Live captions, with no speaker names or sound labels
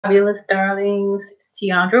Fabulous darlings, it's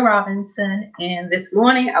Tiandra Robinson, and this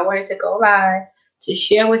morning I wanted to go live to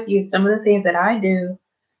share with you some of the things that I do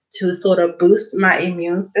to sort of boost my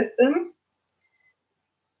immune system.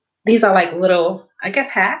 These are like little, I guess,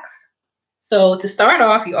 hacks. So to start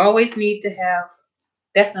off, you always need to have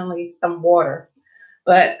definitely some water,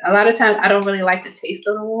 but a lot of times I don't really like the taste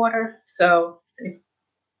of the water. So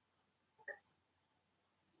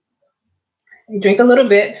you drink a little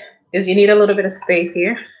bit because you need a little bit of space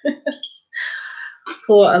here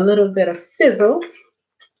for a little bit of fizzle.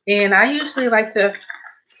 And I usually like to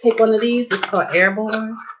take one of these. It's called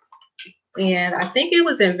Airborne. And I think it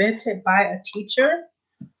was invented by a teacher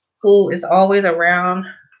who is always around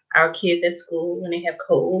our kids at school when they have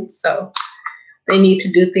colds. So they need to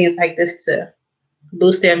do things like this to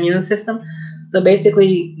boost their immune system. So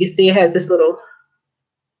basically, you see it has this little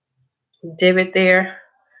divot there.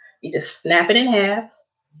 You just snap it in half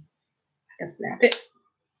and snap it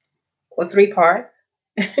or 3 parts.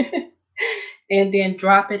 And then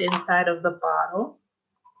drop it inside of the bottle.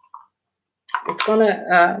 It's going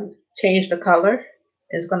to change the color.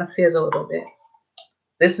 It's going to fizz a little bit.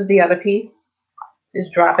 This is the other piece.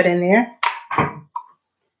 Just drop it in there.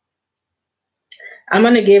 I'm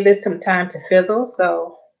going to give this some time to fizzle.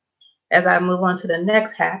 So as I move on to the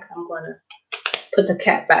next hack, I'm going to put the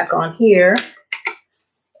cap back on here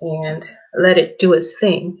and let it do its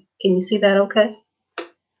thing. Can you see that okay?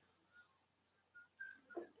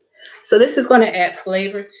 So this is going to add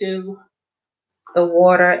flavor to the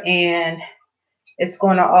water, and it's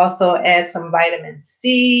going to also add some vitamin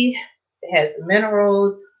C. It has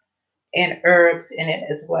minerals and herbs in it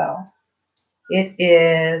as well. It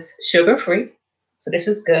is sugar-free, so this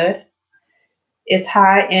is good. It's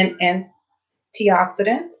high in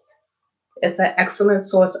antioxidants. It's an excellent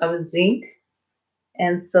source of zinc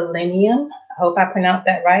and selenium. I hope I pronounced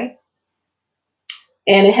that right.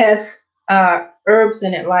 And it has herbs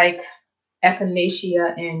in it like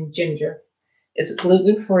echinacea and ginger. It's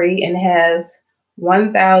gluten-free and has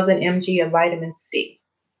 1,000 mg of vitamin C.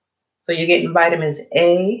 So you're getting vitamins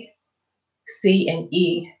A, C, and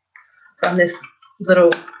E from this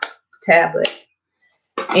little tablet.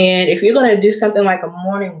 And if you're going to do something like a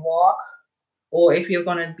morning walk, or if you're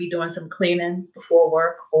going to be doing some cleaning before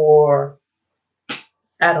work, or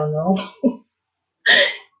I don't know,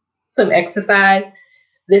 some exercise,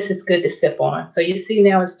 this is good to sip on. So you see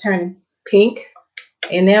now it's turning pink,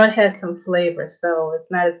 and now it has some flavor. So it's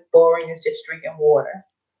not as boring as just drinking water.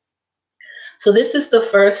 So this is the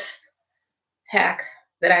first hack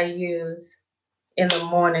that I use in the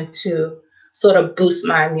morning to sort of boost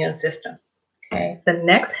my immune system. Okay, the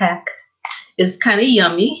next hack is kind of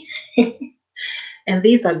yummy. And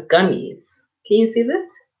these are gummies. Can you see this?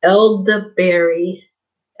 Elderberry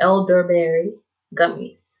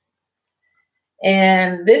gummies.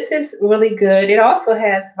 And this is really good. It also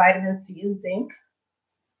has vitamin C and zinc.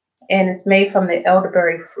 And it's made from the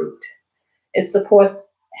elderberry fruit. It supports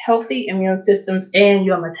healthy immune systems and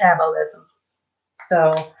your metabolism.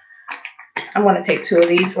 So I'm going to take 2 of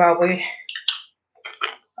these while we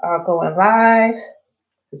are going live.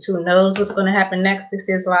 Who knows what's going to happen next? This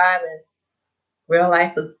is live and real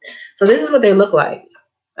life. So this is what they look like.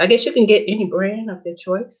 I guess you can get any brand of your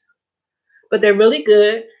choice, but they're really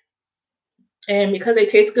good. And because they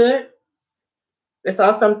taste good, it's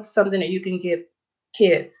also something that you can give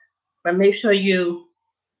kids. But make sure you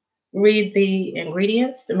read the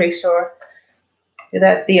ingredients to make sure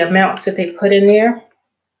that the amounts that they put in there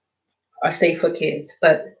are safe for kids.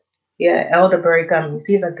 But yeah, elderberry gummies,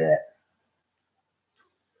 these are good.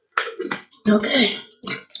 Okay,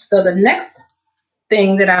 so the next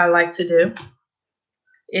thing that I like to do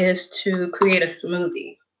is to create a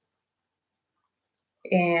smoothie.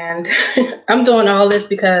 And I'm doing all this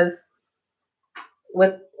because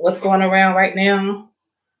with what's going around right now,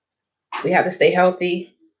 we have to stay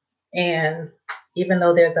healthy. And even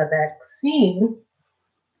though there's a vaccine,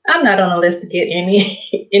 I'm not on a list to get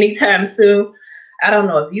any anytime soon. I don't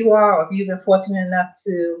know if you are or if you've been fortunate enough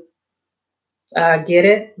to get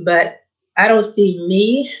it, but I don't see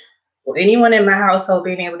me or anyone in my household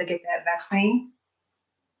being able to get that vaccine.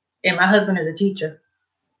 And my husband is a teacher.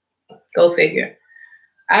 Go figure.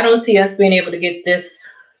 I don't see us being able to get this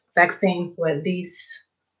vaccine for at least,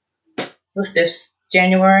 what's this,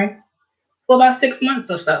 January? For about 6 months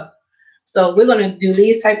or so. So we're going to do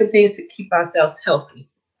these type of things to keep ourselves healthy.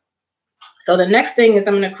 So the next thing is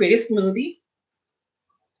I'm going to create a smoothie.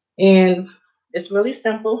 And it's really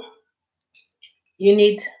simple. You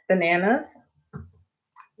need bananas.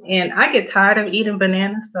 And I get tired of eating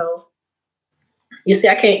bananas. So you see,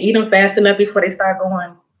 I can't eat them fast enough before they start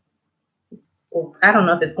going, I don't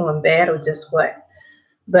know if it's going bad or just what.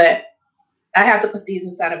 But I have to put these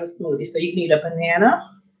inside of a smoothie. So you need a banana.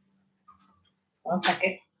 1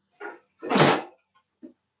 second.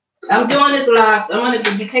 I'm doing this live, so I'm going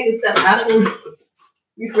to be taking stuff out of the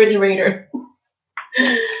refrigerator.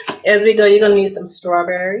 As we go, you're going to need some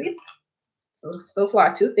strawberries. So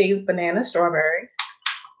far, 2 things, banana, strawberries.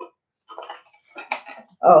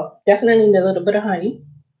 Oh, definitely need a little bit of honey.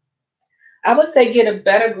 I would say get a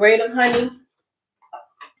better grade of honey.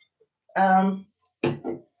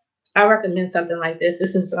 I recommend something like this.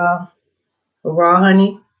 This is raw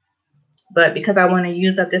honey. But because I want to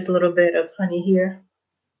use up this little bit of honey here,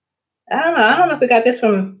 I don't know if we got this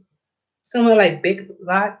from somewhere like Big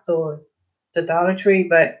Lots or the Dollar Tree,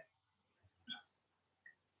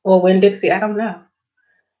 or Winn-Dixie. I don't know.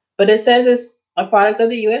 But it says it's a product of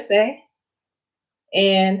the USA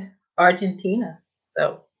and Argentina.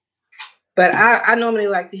 So, but I normally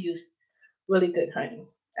like to use really good honey.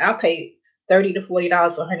 I'll pay $30 to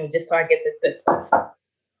 $40 for honey just so I get the good stuff.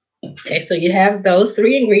 Okay, so you have those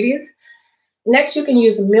 3 ingredients. Next, you can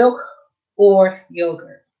use milk or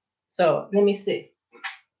yogurt. So let me see.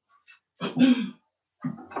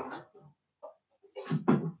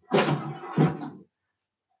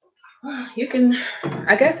 You can,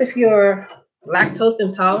 I guess if you're lactose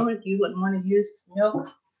intolerant, you wouldn't want to use milk.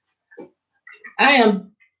 I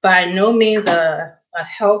am by no means a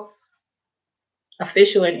health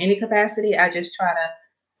official in any capacity. I just try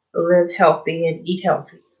to live healthy and eat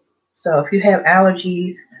healthy. So if you have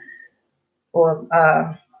allergies or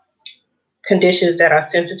conditions that are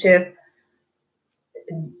sensitive,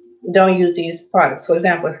 don't use these products. For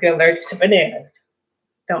example, if you're allergic to bananas,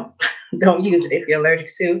 don't use it. If you're allergic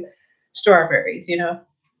to strawberries, you know.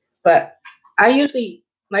 But I usually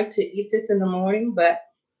like to eat this in the morning, but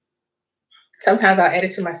sometimes I'll add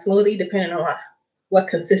it to my smoothie depending on what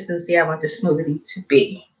consistency I want the smoothie to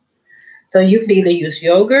be. So you could either use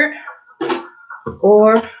yogurt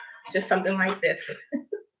or just something like this,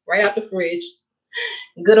 right out the fridge.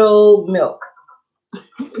 Good old milk.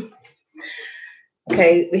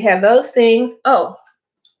 Okay, we have those things. Oh,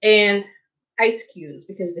 and ice cubes,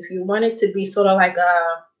 because if you want it to be sort of like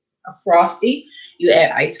a frosty, you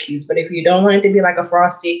add ice cubes. But if you don't want it to be like a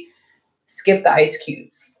frosty, skip the ice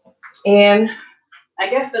cubes. And I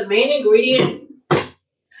guess the main ingredient,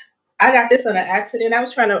 I got this on an accident. I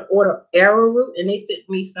was trying to order arrowroot, and they sent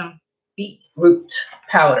me some beetroot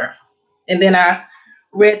powder. And then I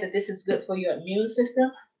read that this is good for your immune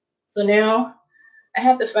system. So now I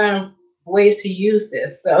have to find ways to use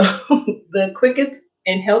this. So the quickest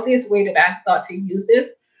and healthiest way that I thought to use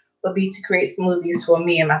this would be to create smoothies for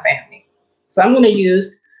me and my family. So I'm going to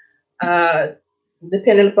use,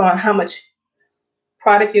 depending upon how much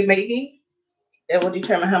product you're making, it will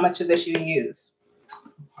determine how much of this you use.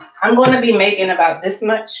 I'm going to be making about this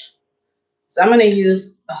much. So I'm going to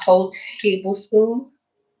use a whole tablespoon.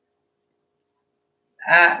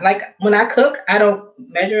 Like when I cook, I don't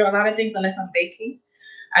measure a lot of things unless I'm baking.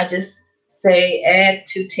 I just say add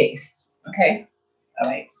to taste. Okay. All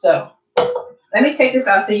right. So let me take this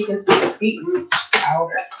out so you can see the beetroot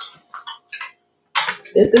powder.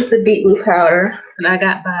 This is the beetroot powder that I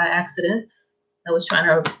got by accident. I was trying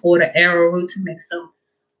to order arrowroot to make some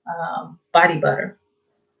body butter.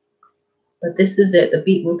 But this is it, the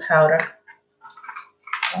beetroot powder.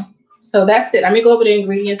 Okay. So that's it. Let me go over the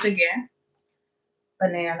ingredients again.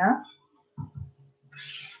 Banana.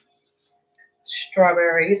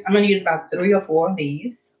 Strawberries. I'm going to use about 3 or 4 of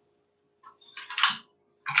these.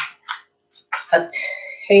 A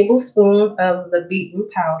tablespoon of the beetroot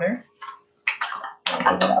powder.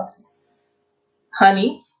 What else?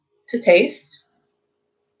 Honey to taste.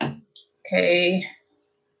 Okay.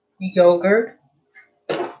 Yogurt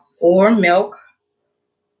or milk.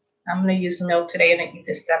 I'm going to use milk today and I eat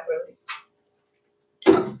this separately.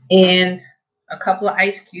 And a couple of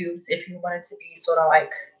ice cubes if you want it to be sort of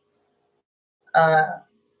like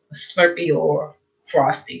Slurpee or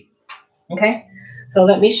Frosty. Okay, so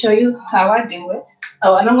let me show you how I do it.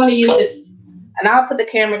 Oh, and I'm going to use this, and I'll put the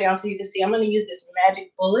camera down so you can see. I'm going to use this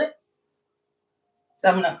magic bullet. So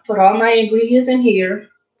I'm going to put all my ingredients in here,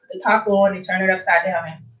 put the top on, and turn it upside down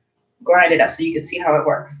and grind it up so you can see how it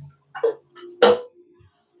works.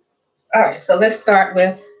 All right, so let's start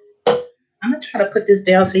with, I'm going to try to put this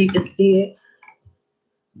down so you can see it.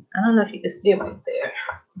 I don't know if you can see it right there.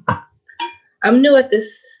 I'm new at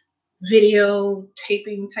this video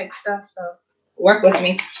taping type stuff, so work with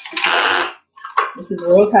me. This is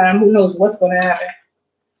real time. Who knows what's going to happen?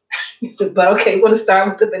 But okay, we're going to start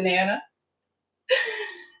with the banana.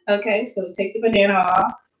 Okay, so take the banana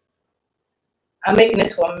off. I'm making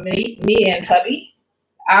this for me and hubby.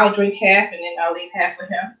 I'll drink half and then I'll leave half for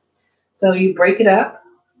him. So you break it up.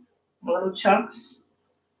 little chunks.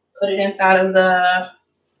 Put it inside of the,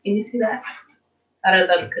 can you see that? Out of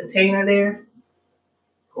the container there.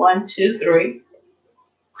 1, 2, 3.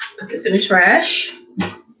 Put this in the trash.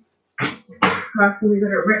 Also, we're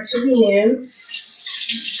going to rinse the ends.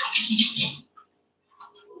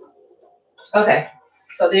 Okay,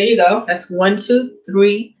 so there you go. That's 1, 2,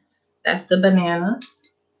 3. That's the bananas.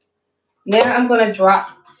 Now I'm going to drop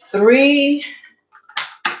 3.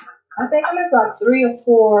 I think I'm going to drop 3 or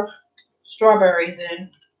 4 strawberries in.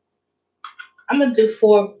 I'm going to do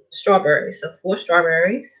 4 strawberries. So 4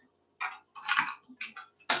 strawberries.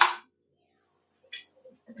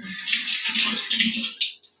 Rinse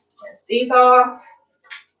these off.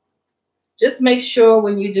 Just make sure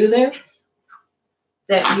when you do this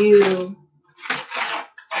that you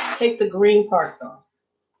take the green parts off.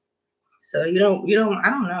 So you don't, I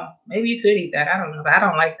don't know. Maybe you could eat that. I don't know, but I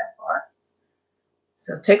don't like that part.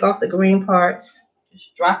 So take off the green parts.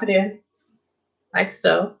 Just drop it in like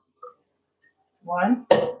so. 1.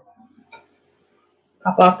 Pop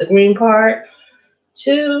off the green part.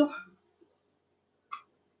 2,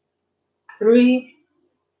 3,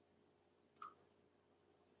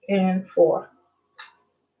 and 4. Okay,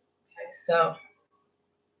 so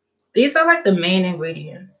these are like the main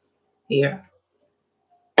ingredients here.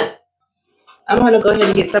 I'm going to go ahead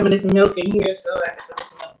and get some of this milk in here so I can put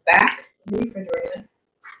this milk back in the refrigerator.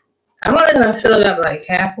 I'm only going to fill it up like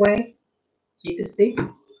halfway, so you can see.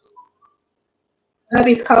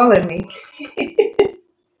 Hubby's calling me.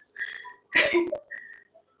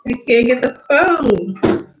 I can't get the phone.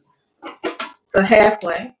 So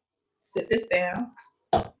halfway, sit this down.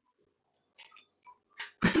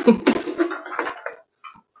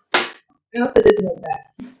 And I'll put this milk back.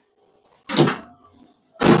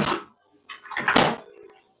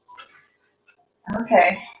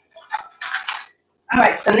 Okay. All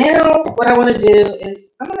right, so now what I want to do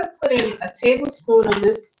is I'm going to put in a tablespoon of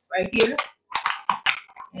this right here.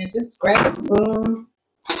 And just grab a spoon.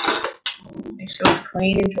 Make sure it's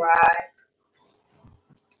clean and dry.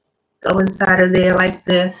 Go inside of there like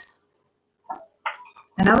this.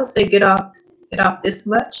 And I would say get off this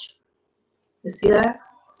much. You see that?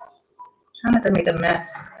 Try not to make a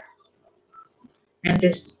mess. And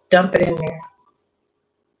just dump it in there.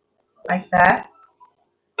 Like that.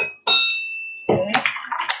 Okay.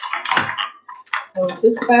 Close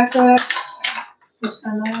this back up. I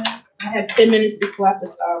have 10 minutes before I have to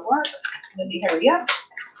start work. Let me hurry up.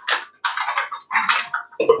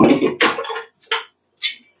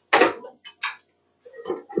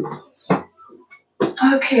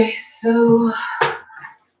 Okay, so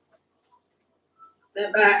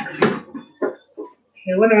they're back.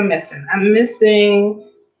 Okay, what am I missing? I'm missing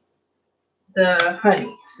the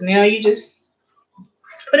honey. So now you just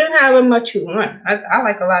put in however much you want. I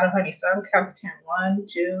like a lot of honey, so I'm counting 1,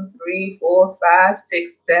 2, 3, 4, 5,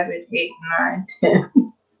 6, 7, 8, 9, 10.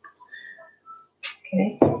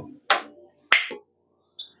 Okay.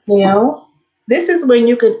 Now, this is when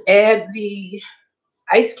you could add the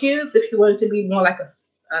ice cubes if you want it to be more like a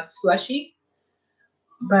slushy.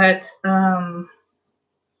 But I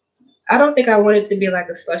don't think I want it to be like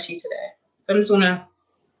a slushy today. So I'm just gonna,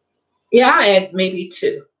 yeah, I'll add maybe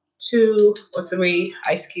 2 or 3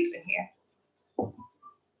 ice cubes in here.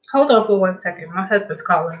 Hold on for 1 second. My husband's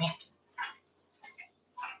calling me.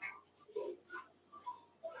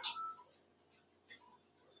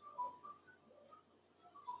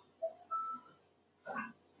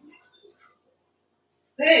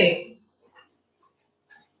 Hey.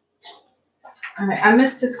 All right, I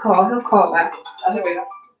missed his call. He'll call back. Oh, here we go.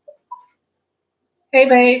 Hey,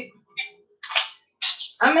 babe.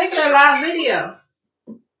 I'm making a live video.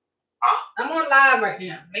 I'm on live right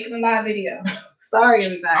now. Making a live video. Sorry,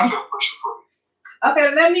 everybody.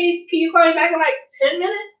 Okay, can you call me back in like 10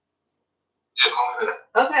 minutes? Yeah, call me back.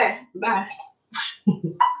 Okay, bye.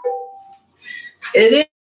 It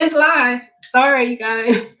is live. Sorry, you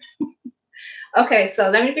guys. Okay, so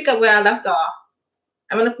let me pick up where I left off.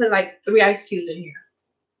 I'm going to put like 3 ice cubes in here.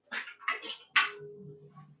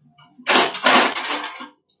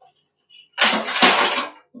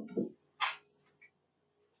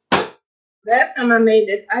 Last time I made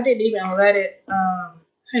this, I didn't even let it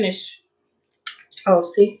finish. Oh,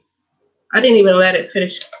 see? I didn't even let it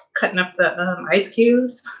finish cutting up the ice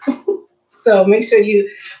cubes. So make sure you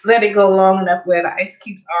let it go long enough where the ice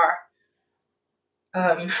cubes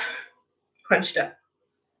are crunched up.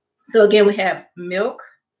 So again, we have milk,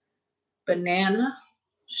 banana,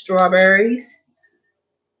 strawberries,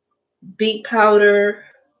 beet powder,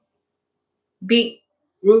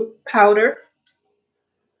 beetroot powder,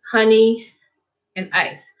 honey, and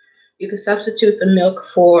ice. You can substitute the milk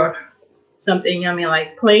for something yummy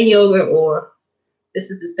like plain yogurt, or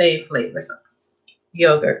this is the same flavor, so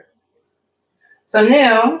yogurt. So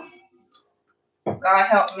now, God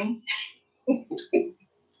help me.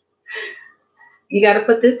 You got to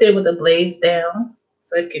put this in with the blades down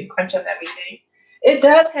so it can crunch up everything. It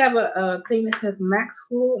does have a thing that says max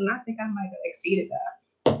flow, and I think I might have exceeded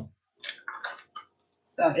that.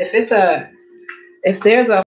 So if there's a